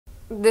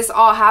this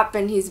all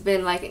happened, he's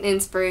been like an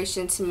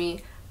inspiration to me.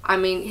 I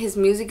mean, his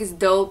music is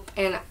dope,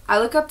 and I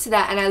look up to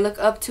that, and I look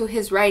up to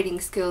his writing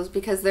skills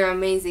because they're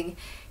amazing.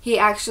 He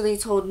actually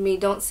told me,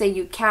 don't say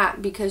you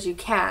can't because you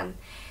can.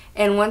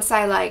 And once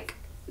I like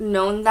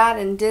known that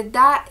and did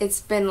that,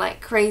 it's been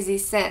like crazy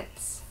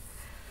since.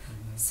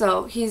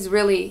 So he's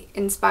really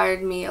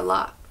inspired me a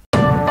lot.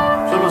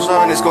 Solo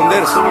saben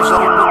esconderse. Solo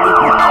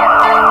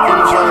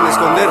saben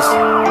esconderse.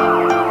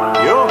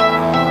 Yo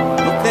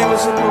no tengo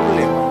ese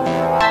problema.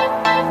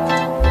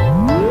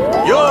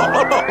 Yo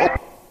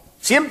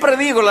siempre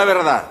digo la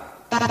verdad.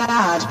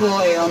 Bad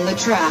boy on the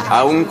track.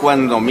 Aun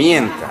cuando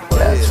mienta.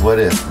 That's what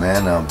if,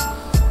 man.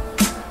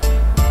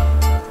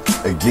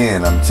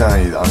 Again, I'm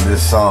telling you, on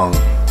this song,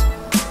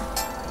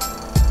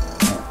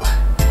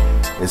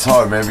 it's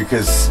hard, man,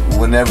 because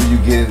whenever you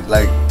get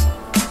like,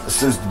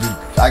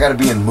 I gotta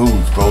be in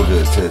moods, bro, to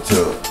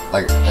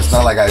like, it's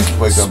not like I just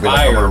wake up and be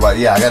like, I'm gonna write.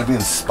 Yeah, I gotta be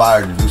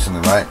inspired to do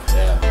something, right?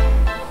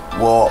 Yeah.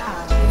 Well,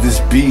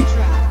 this beat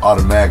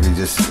automatically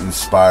just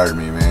inspired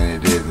me, man.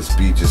 It did. This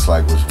beat just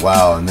like was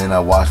wow. And then I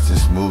watched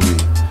this movie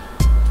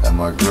that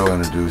my girl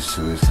introduced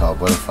to. It's called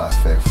Butterfly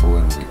Effect.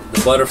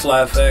 The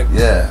Butterfly Effect?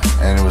 Yeah,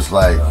 and it was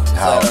like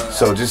how.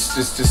 So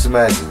just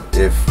imagine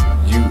if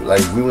you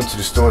like we went to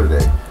the store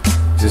today.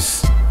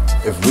 Just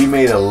if we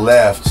made a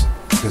left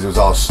because it was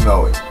all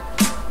snowy.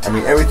 I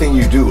mean everything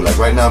you do. Like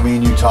right now, me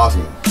and you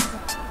talking.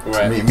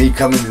 Right. Me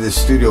coming to this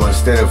studio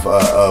instead of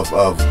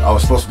I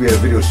was supposed to be at a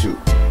video shoot.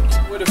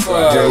 What if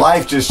your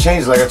life just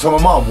changed? Like I told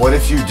my mom, what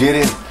if you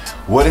didn't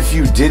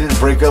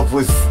break up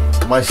with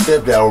my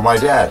stepdad or my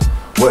dad?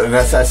 What, and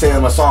that's I say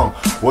in my song,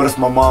 what if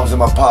my moms and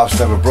my pops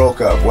never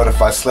broke up? What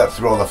if I slept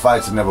through all the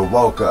fights and never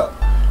woke up?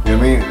 You know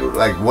what I mean?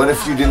 Like, what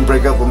if you didn't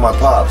break up with my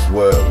pops?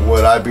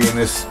 Would I be in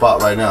this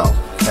spot right now?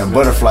 And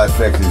Butterfly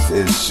Effect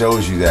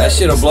shows you that. That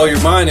shit'll blow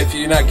your mind if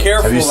you're not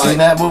careful. Have you seen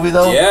that movie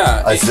though?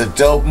 Yeah. It's a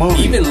dope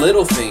movie. Even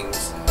little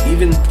things.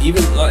 Even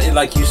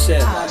like you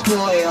said. Bad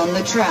boy on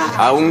the track.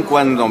 Aun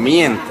cuando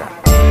mienta.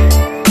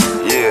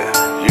 Yeah,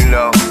 you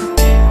know,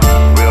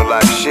 real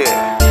life shit.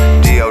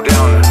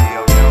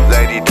 Down3r,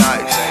 Lady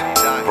Dice,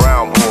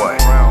 Brown Boy.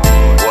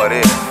 What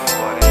if?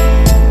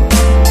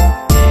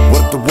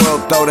 What the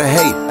world throw to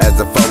hate as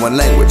a foreign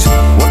language?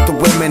 What the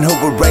women who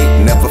were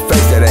raped never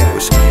faced that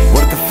anguish?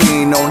 What the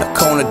fiend on the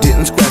corner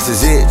didn't scratch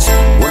his itch?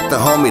 What the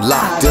homie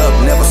locked up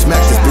never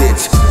smacked his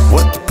bitch?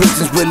 What the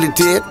prisons really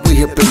did,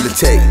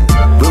 rehabilitate.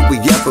 Will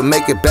we ever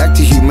make it back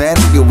to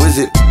humanity, or is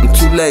it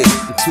too late?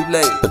 Too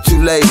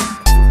late.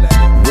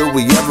 Will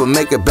we ever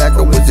make it back,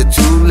 or was it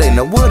too late?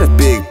 Now what if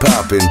Big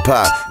Pop and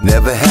Pop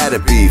never had a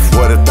beef?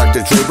 What if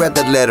Dr. Dre read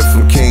the letter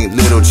from King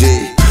Little G?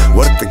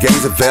 What if the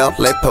gangs of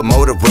LA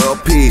promote a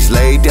world peace?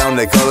 Lay down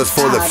their colors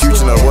for the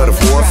future, now what if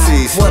war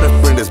cease? What if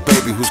Brenda's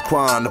baby who's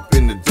crying up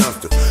in the